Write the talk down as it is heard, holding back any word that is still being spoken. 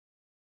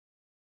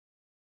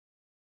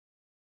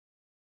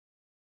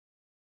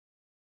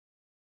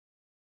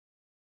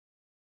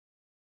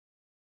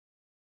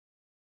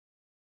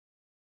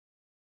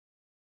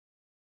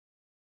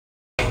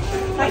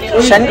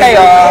Saan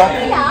kayo?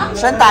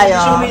 Saan tayo?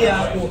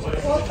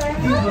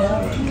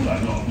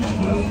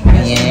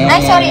 Ay,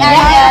 sorry,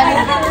 Arian.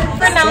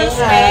 Pronounce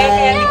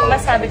kaya hindi ko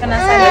masabi ka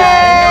nasa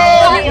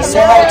yan.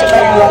 Say hi to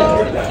my vlog.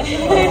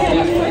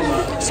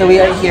 So we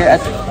are here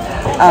at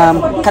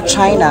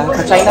KACHINA.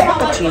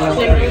 KACHINA.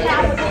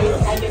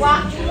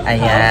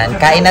 Ayan,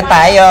 kain na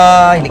tayo.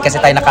 Hindi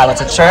kasi tayo nakawat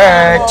sa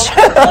church.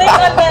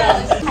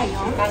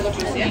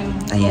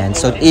 Ayan,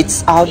 so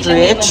it's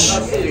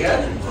Aldrich'S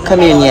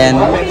Communion.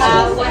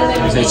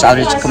 So it's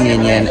Aldrich'S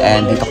Communion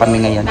and dito kami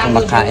ngayon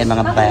kumakain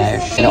mga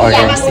bash.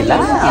 In-order sila.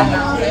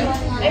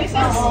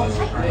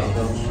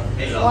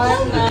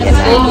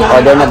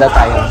 Order na daw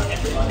tayo.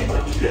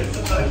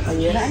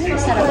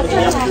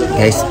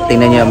 Guys,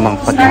 tingnan niyo ang mga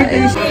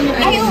pagkain.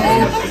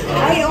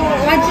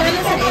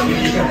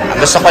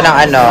 Gusto ko ng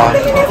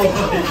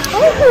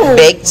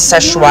baked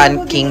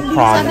Szechuan king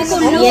prawns.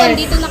 Yes.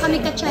 Dito na kami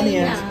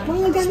ka-China.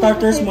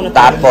 Starters muna.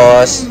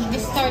 Tapos,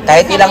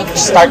 kahit ilang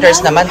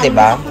starters naman, di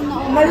ba?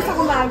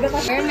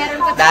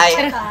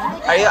 Dai,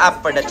 are you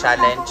up for the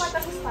challenge?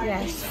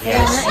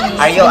 Yes.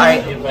 Are you,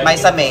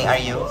 May, are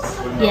you?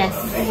 Yes.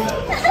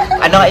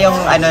 Ano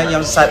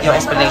yung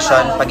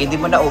explanation? Pag hindi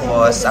mo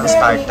naubos ang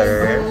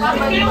starter,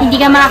 Hindi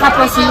ka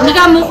makakaproceed. Hindi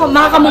ka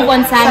makakamove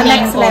on sa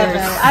next level.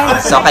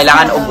 so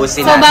kailangan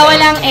ubusin So, natin. bawal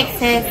ang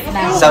excess.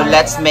 So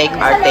let's make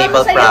our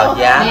table proud,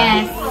 yeah?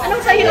 Yes.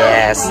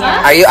 Yes.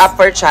 Are you up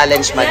for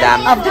challenge,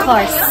 madam? Of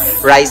course.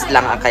 Rice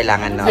lang ang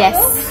kailangan, no? Yes.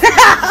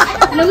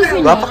 Ano gusto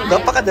niyo?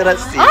 Gwapa ka darat,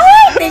 sis.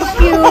 Ay, thank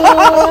you.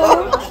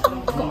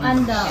 Kung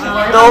anda.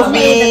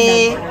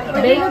 Toby!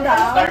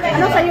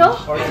 Ano sa'yo?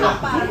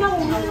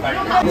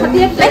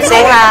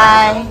 Say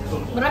hi!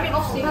 Maraming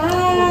oxygen.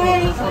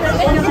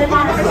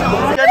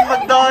 Yan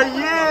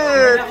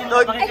mag-diet!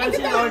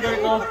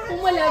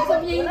 Pumalag,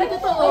 sabi niya hindi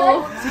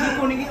totoo.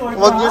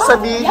 Huwag niyo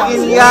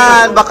sabihin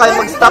yan. Baka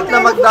mag-stop na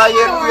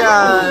mag-diet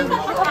yan.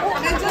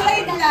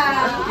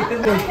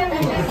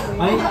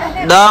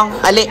 Dong,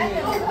 ali.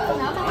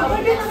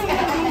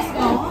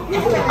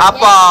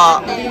 Apa.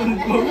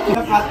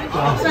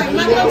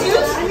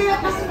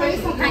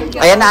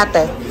 Ayan na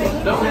ate.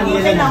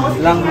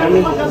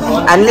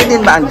 Unli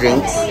din ba ang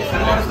drinks?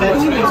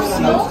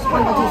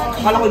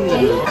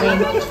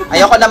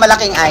 Ayoko na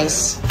malaking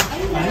ice.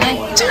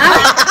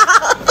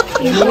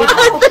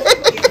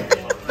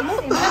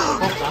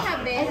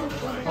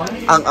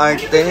 Ang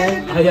arte.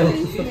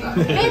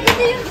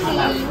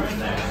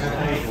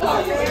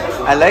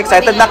 Ala,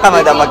 excited na ka,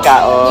 madam,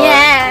 magkaon.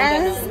 Yes.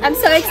 I'm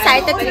so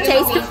excited to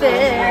taste the food.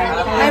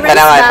 My rice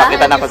Tanawa, ba?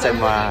 pakita na ko sa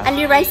mga.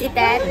 Only rice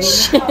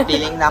attached.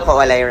 Feeling na ako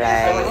walay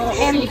rice.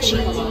 MG.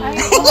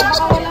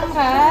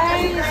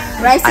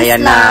 Rice is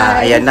Ayan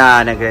live.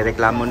 na,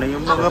 nagre-reklamo na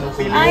yung mga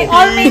Pilipino.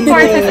 All main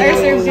courses are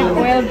served with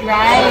boiled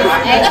rice.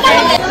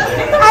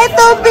 Hi,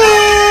 Toby!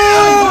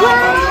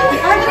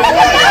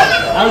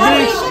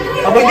 Aldrich'S!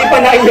 Abang di pa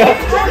naiyak.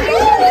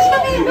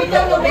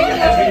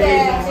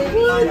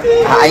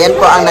 Ayan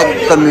po ang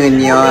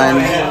nag-communion.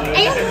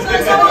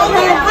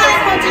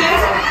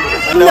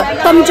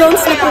 Tom Jones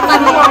na po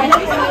kami.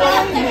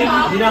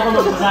 Hindi na ako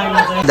magsasahin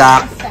na sa'yo.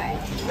 Duck.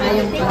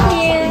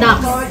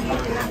 Ducks.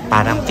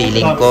 Parang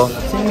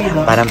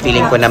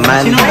feeling ko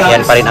naman,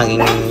 yan pa rin ang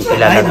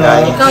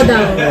ilalagay. Ikaw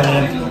daw.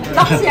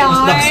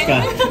 Ducks ka.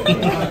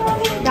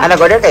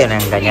 Nag-order kayo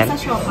ng ganyan?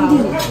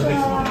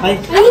 Ay,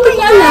 Ay, hindi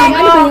ko alam.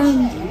 Ano ba yan?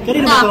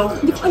 kanina ba ito?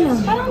 Hindi ko alam.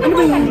 Ano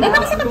ba yan?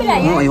 Baka sa kabila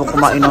yan. Ayoko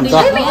kumain ng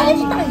duck. May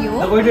alis tayo.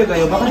 Nag-order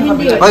kayo? Baka sa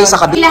kabila. Hoy, sa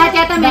kabila. Lahat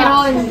yata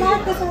meron.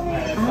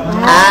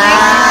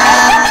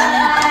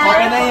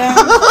 Okay na yan.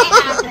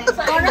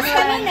 Oras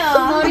kami, no?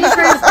 Sorry,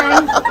 first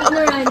time.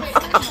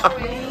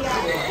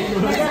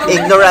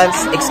 Ignorance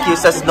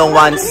excuses no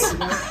one's.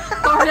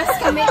 Oras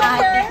kami,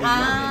 ate.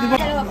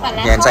 Dalawa pala.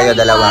 Yan, sa'yo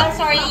dalawa.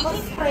 Sorry.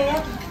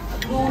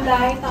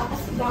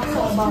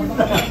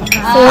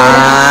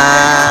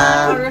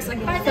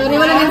 Sorry,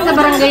 wala din sa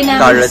barangay namin.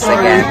 Taurus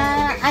again.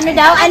 Ano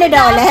daw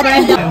ulit?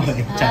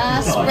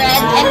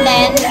 Spread and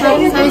then...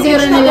 Sabi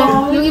siguro nila,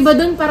 yung iba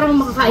dun parang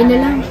makakain na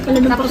lang.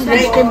 Tapos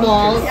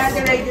vegetable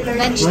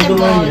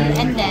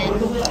and then...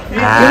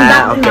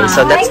 Okay.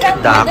 So that's the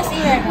duck.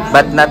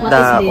 But not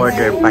the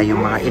order pa.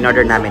 Yung mga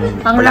in-order namin.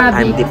 Wala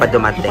pa, hindi pa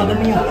dumating.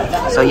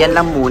 So yan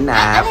lang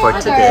muna for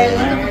today.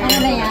 Ano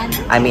na yan?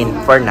 I mean,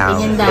 for now.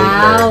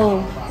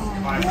 Later.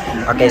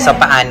 Okay, so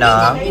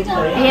paano?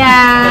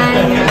 Ayan.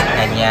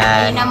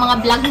 Ganyan. Yun ang mga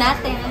vlog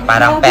natin.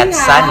 Parang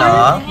petsa,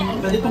 no?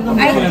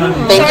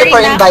 Thank you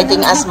for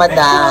inviting us,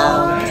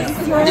 madam.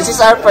 This is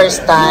our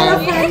first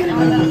time.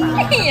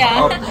 Yeah.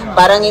 Oh,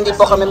 parang hindi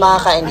po kami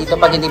makakain dito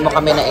pag hindi mo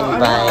kami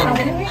na-invite.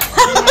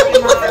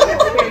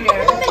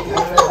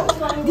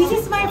 This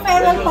is my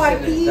farewell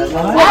party.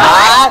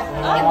 What?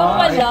 Iba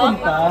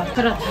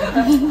pala.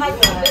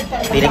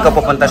 Piling ko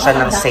pupunta siya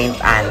ng St.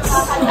 Anne's.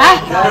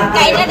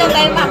 Kain na daw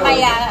tayo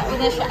mamaya.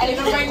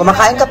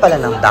 Kumakain ka pala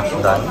ng duck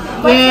doon?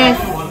 Yes.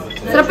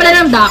 Sarap pala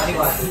ng duck.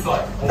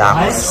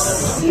 Ducks.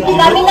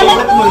 Dami naman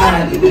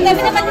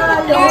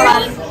yung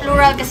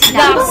plural kasi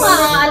ducks.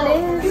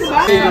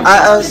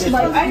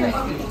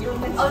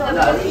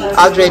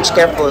 Aldrich'S,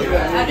 careful.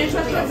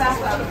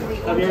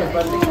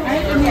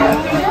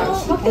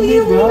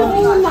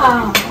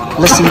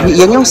 Seaweed.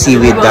 Yan yung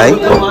seaweed, Day?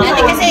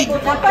 Ate kasi,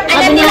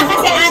 alam nila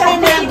kasi ate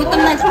na gutom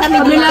na kami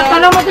dito.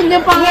 Alam mo din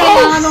yung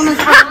pangailangan nung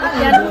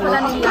nasakyan pala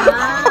nila.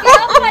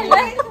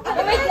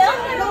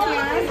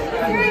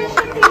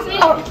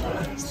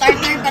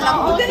 Starter pa lang.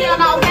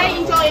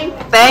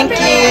 Thank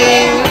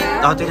you!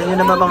 Oh, tingnan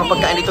nyo naman mga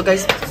pagkain dito,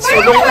 guys.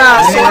 Sulong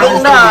na!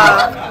 Sulong na!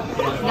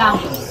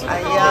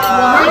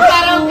 Ayan!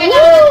 Parang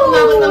kailangan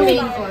kumabot ng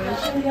main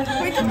course.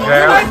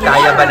 Girl,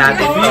 kaya ba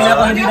natin? Hindi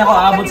na ako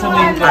abot sa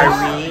main course.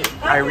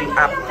 Are we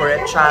up for a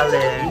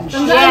challenge?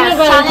 Yes,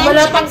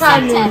 wala pang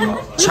kanin.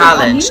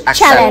 Challenge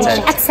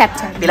accepted.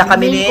 Accepted. Pila ka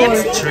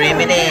minutes? 3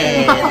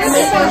 minutes.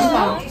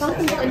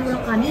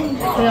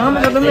 Kaya nga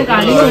magagawin may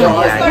kanin. Uy,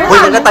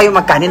 huwag na tayo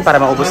magkanin para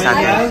maubos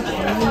natin.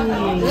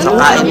 So,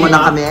 kain mo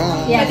na kami.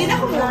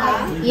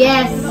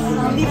 Yes.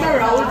 Hindi ba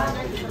road?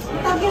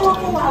 Tagiw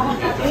ako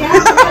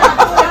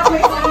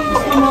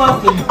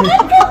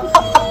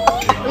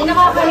Hindi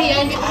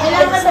nakakahiya.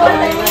 Kailangan sa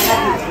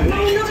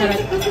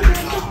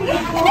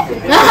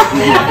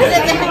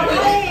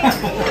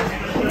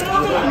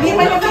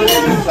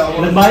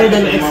Nagbayad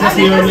ang extra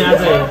zero niya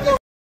ata eh.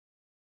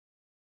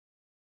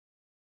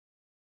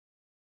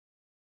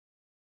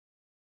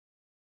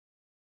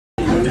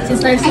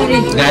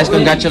 Guys,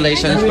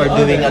 congratulations for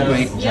doing a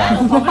great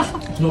job.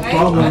 No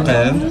problem.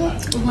 Okay.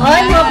 Ay,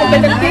 mga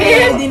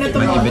pagkalapit.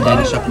 May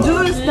ebidensya po.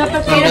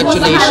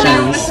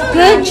 Congratulations.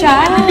 Good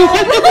job.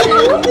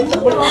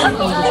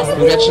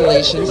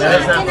 Congratulations.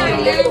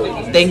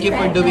 Thank you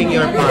for doing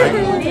your part.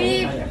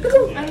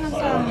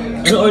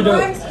 Ano order?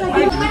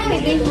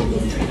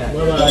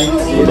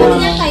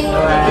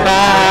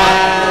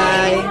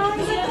 Bye!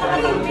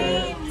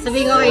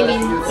 Sabi ko kay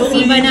Lynn,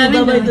 siba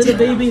namin. The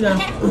baby na.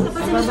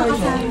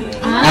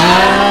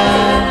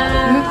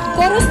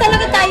 Chorus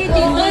talaga tayo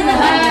dito.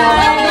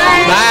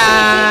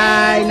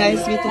 Bye!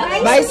 Nice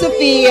meeting. Bye,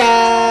 Sophia!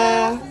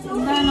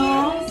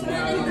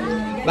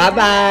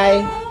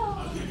 Bye-bye!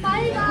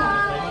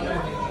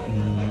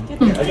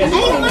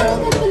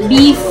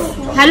 Beef.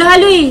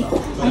 Halo-halo eh.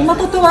 Ang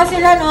matutuwa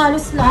sila no,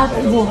 halos lahat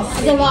ubos.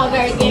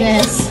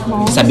 Yes.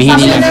 Sabihin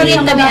nila.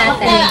 Rin kami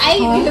ate. Ay,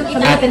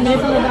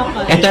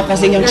 Ito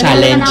kasi yung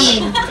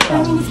challenge.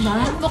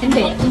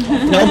 hindi.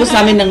 Naubos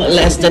namin ng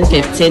less than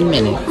 15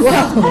 minutes.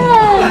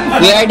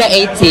 We are the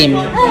 8 team.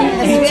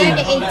 We are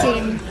the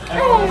 18.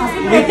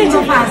 Waiting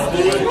sa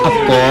fasting. Of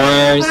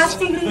course.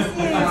 Fasting rin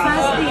siya.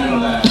 Fasting.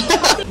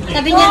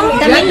 Sabi niya,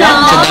 damit Sa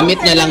no?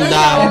 damit niya lang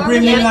daw. Every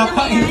meal na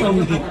kain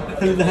from me.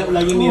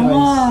 Lagi may rice.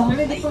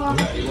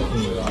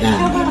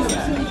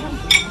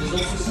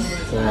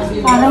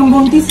 Parang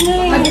buntis na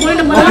eh.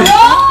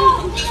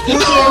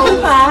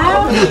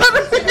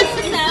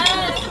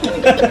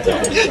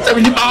 Sabi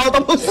niya pa ako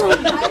tapos.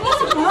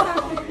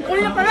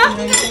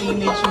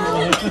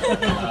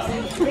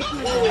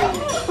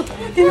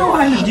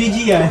 Tinuwala. GG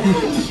yan.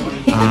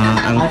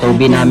 Ang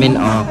Toby namin,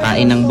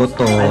 kain ng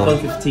buto. iPhone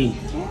 15.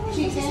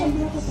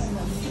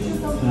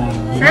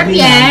 Sarap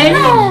yan.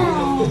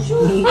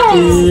 Ng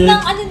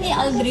ano ni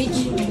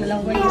Aldrich'S.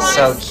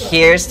 So,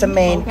 here's the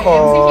main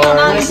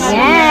course.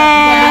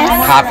 Yes.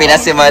 Happy na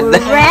si Mad. In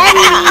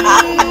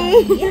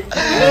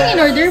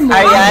order mo.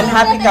 Ayan,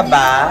 happy ka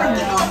ba?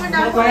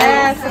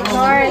 Yes, of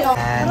course.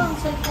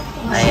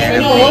 Ayan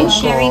ang main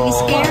Sharing is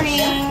course.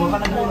 caring.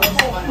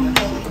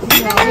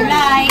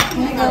 Like.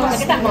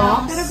 Nakita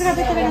mo? Pero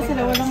grabe talaga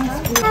sila. Walang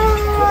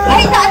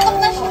Ay, naatok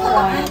na siya.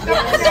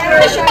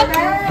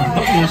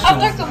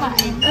 After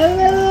kumain.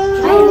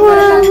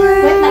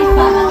 Wait, nice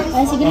pa.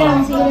 Ay, sige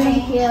lang, sige lang.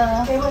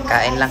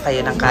 Kain lang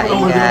kayo ng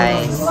kain,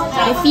 guys.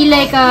 I feel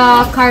like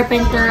a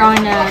carpenter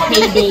on a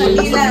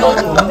payday.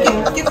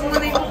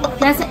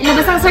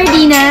 Labas ang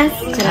sardinas.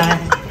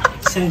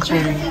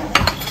 Century.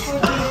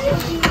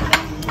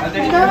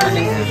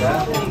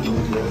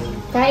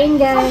 Kain,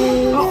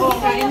 guys.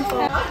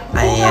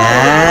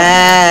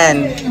 Ayan.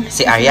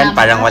 Si Arian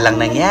parang walang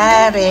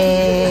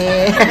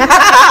nangyari.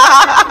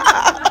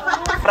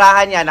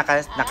 Prahan niya,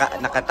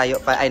 nakatayo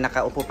pa, ay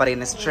nakaupo pa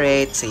rin na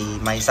straight. Si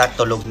Maisa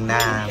tulog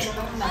na.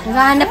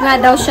 Nakahanap nga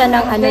daw siya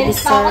ng ano,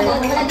 dessert.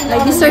 May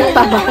dessert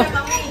pa ba?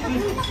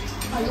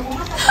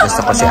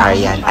 Gusto ko si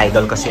Arian.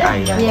 Idol ko si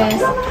Arian.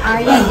 Yes.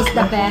 Aryan is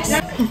the best.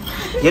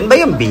 Yun ba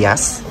yung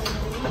bias?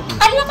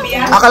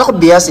 Akala ko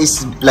bias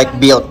is like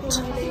built.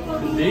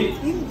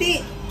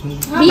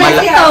 Bias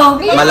ito.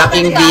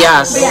 Malaking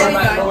bias.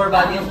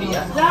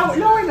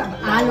 lower lang.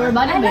 Lower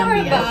body ba yung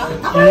bias?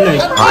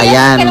 O,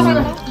 ayan.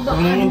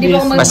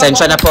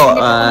 Pasensya na po.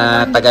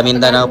 Taga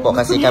Mindanao po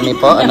kasi kami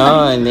po.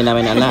 Hindi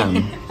namin alam.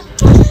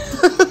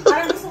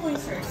 Parang gusto ko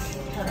yung search.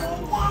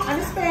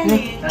 Ano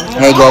spelling?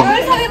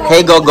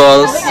 Hey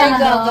goggles.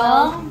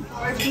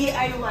 Or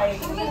DIY?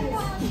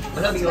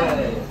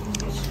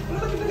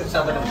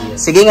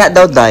 Sige nga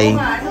daw, Day.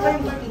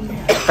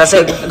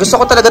 Kasi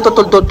gusto ko talaga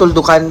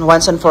tutuldukan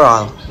once and for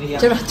all. May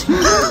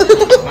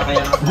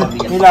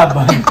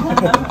laban.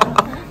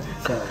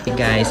 Hey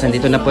guys,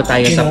 nandito na po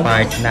tayo sa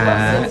part na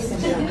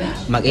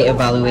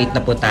Mag-evaluate na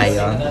po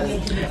tayo.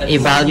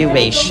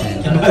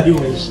 Evaluation.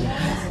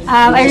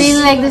 I really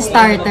like the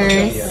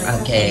starters.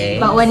 Okay.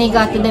 But when it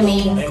got to the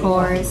main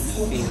course,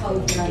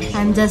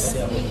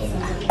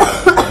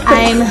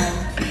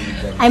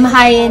 I'm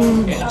high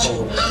in...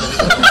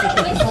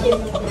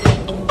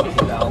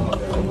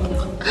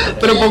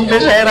 Pero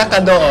Englishera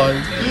ka doon.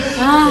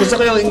 Gusto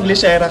ko yung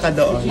Englishera ka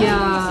doon.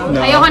 Yeah. No?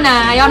 Ayoko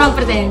na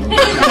mag-pretend.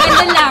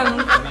 Ganun lang.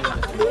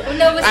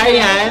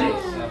 Ayan.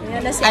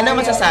 Ano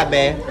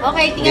masasabi?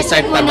 Okay,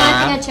 Dessert tingnan pa muna.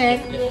 ba? Tingnan-check.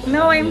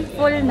 No, I'm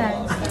full na.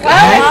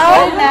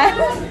 Wow!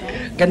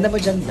 Ganda mo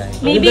dyan, Day.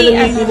 Maybe,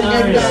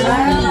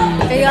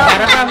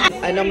 Para ka,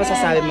 ano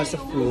masasabi mo sa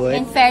food?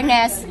 In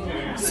fairness,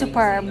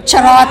 superb.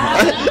 Charot!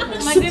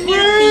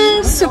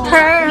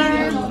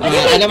 Superb!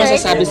 Ano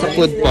masasabi sa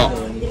food po?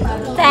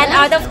 10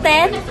 out of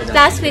 10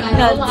 plus with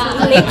milk.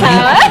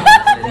 Likaw.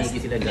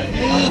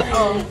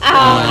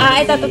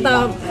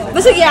 Ito.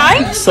 Busog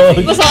yan? Busog?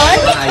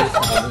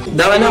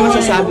 Daw, ano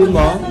masasabi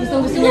mo?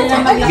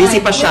 Busy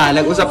pa siya.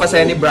 Nag-usap pa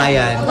sa'yo ni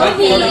Brian.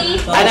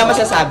 Ano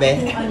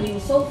masasabi?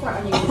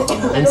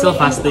 I'm still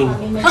fasting.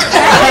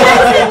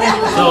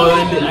 So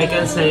I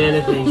can't say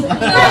anything.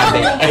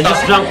 Grabe. I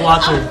just drank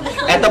water.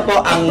 Ito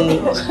po ang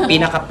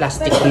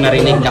pinaka-plastic kong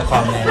narinig na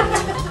comment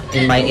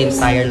in my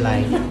entire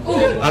life.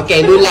 Okay,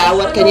 Lula,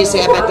 what can you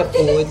say about the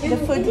food? The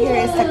food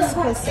here is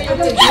exquisite.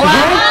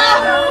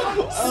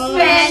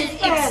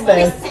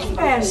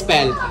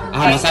 Spell.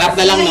 Masarap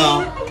na lang,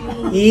 no?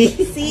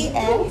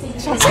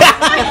 C-S.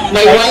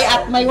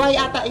 May Y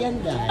ata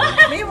yan, dahil.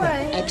 May Y.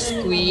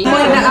 Exquisite.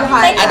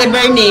 Ate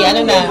Berni,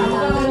 ano na?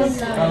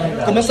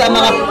 Kumusta ang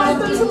mga...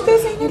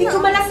 Hindi ko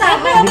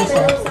malasahan.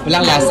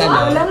 Walang lasa,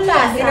 no? Walang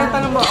lasa.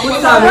 Tinatanong mo.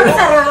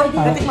 Sarap.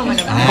 Natikman mo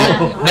naman.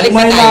 Balik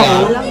na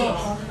tayo.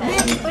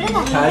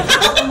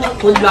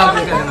 Food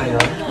vlogger ka na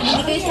ngayon?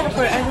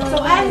 So,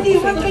 Andy,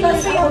 what can you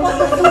say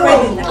about the food?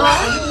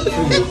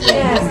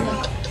 Yes.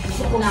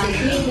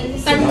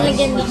 Parang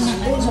lagyan din ng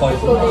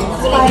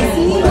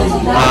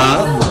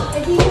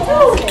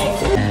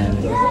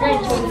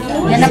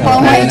yan na po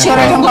ang mga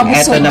itsura ng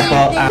kabusog. Ito na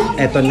po,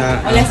 ito na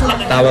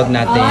tawag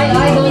natin.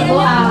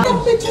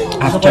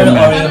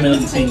 Aftermath.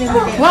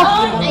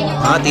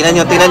 Tingnan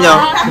nyo.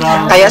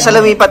 Kaya siya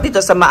lumipat dito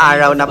sa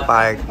maaraw na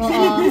park.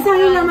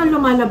 Sa'yo naman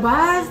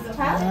lumalabas.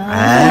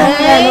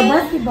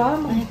 Lumalabas, diba?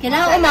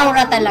 Kailangan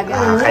umaura talaga.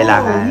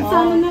 Kailangan.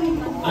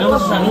 Ano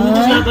masasabi? Hindi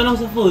ko sinatanong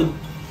sa food.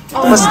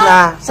 Tapos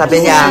na,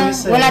 sabi niya.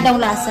 Wala daw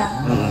lasa.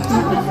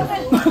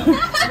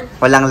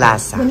 Walang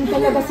lasa. Ganun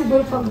talaga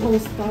siguro pag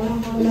host ka.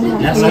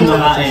 Lasa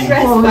nakain.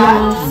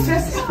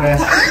 Stress.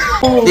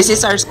 This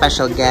is our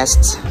special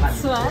guest.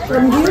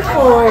 From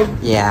Guilford.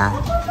 Yeah.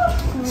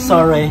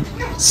 Sorry.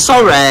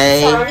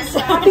 Sorry.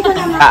 Happy ka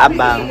naman.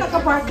 Kaabang.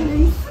 Naka-party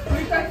list.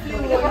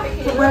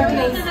 Sa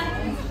workplace.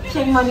 Siya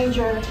yung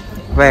manager.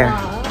 Where?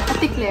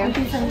 Ate Claire.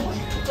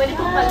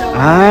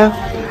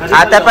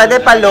 Ate, pwede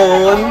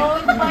palon.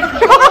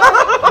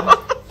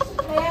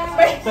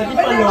 Pwede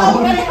pa lang.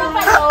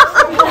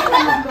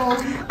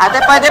 Ate,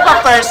 pwede pa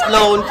first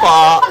loan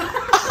po.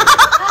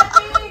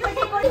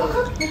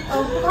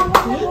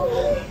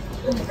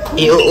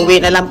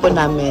 Iuuwi na lang po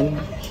namin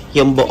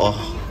yung buo.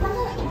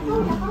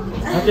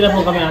 Hati na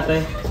po kami, ate.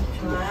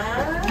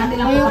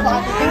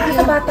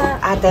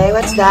 Ate,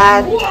 what's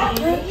that?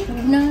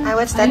 Ay,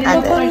 what's that,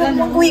 ate?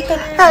 Uwi ka.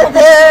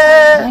 Ate!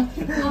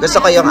 Gusto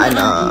ko yung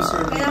ano.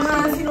 Kaya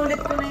nga,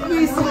 sinulit ko na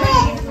yun.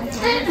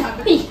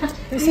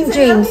 Si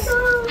James.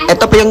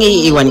 Ito po yung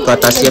iiwan ko,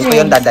 tapos yun po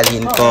yung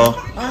dadalhin ko.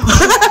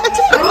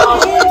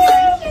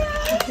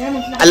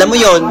 Alam mo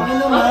yun?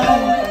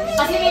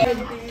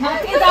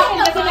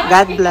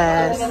 God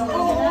bless.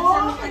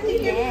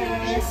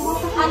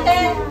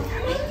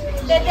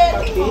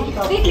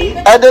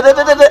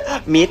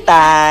 Me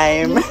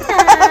time.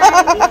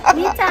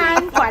 Me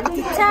time,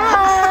 quality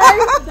time.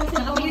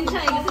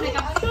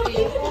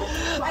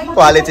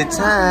 Quality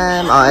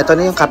time. Oh, ito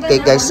na yung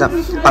cupcake, guys.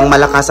 Pang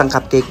malakas ang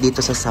cupcake dito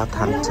sa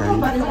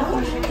Southampton.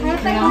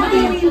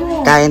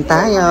 Kain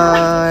tayo.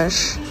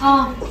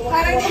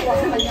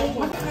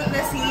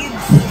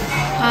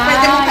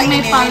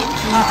 May part.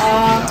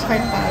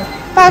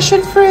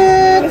 Passion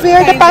fruit. We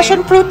are the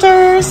passion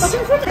fruiters.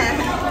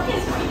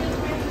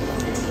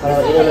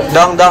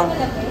 Dong.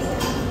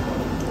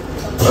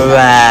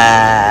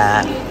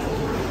 Wow.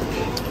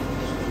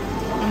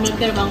 Need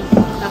ka bang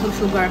tapos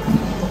sugar?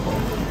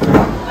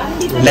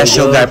 Less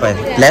sugar pa.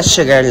 Less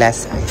sugar,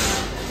 less ice.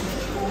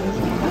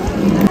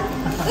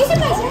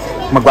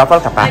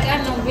 Mag-waffle ka pa?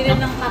 Bilhin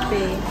ng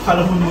kape.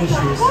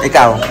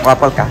 Ikaw,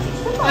 waffle ka?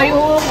 Ay,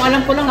 oo.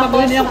 Alam ko lang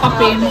mabili ng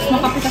kape. Mas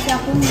makape kasi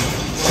ako.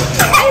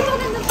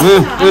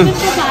 Ano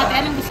siya sa ate?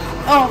 Anong gusto?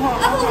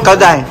 Ikaw,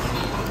 Day.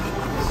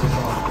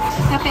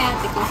 Kape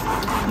ate ko.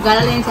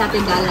 Gala lang yung sa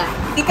ating gala.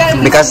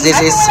 Because this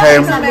is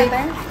her... Latte.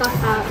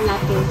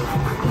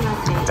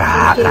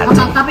 Latte.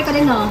 Kape ka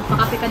din, no?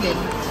 Pakape ka din.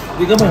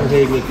 Hindi ka ba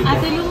nag-higit?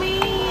 Ate Lumi,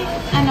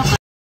 ano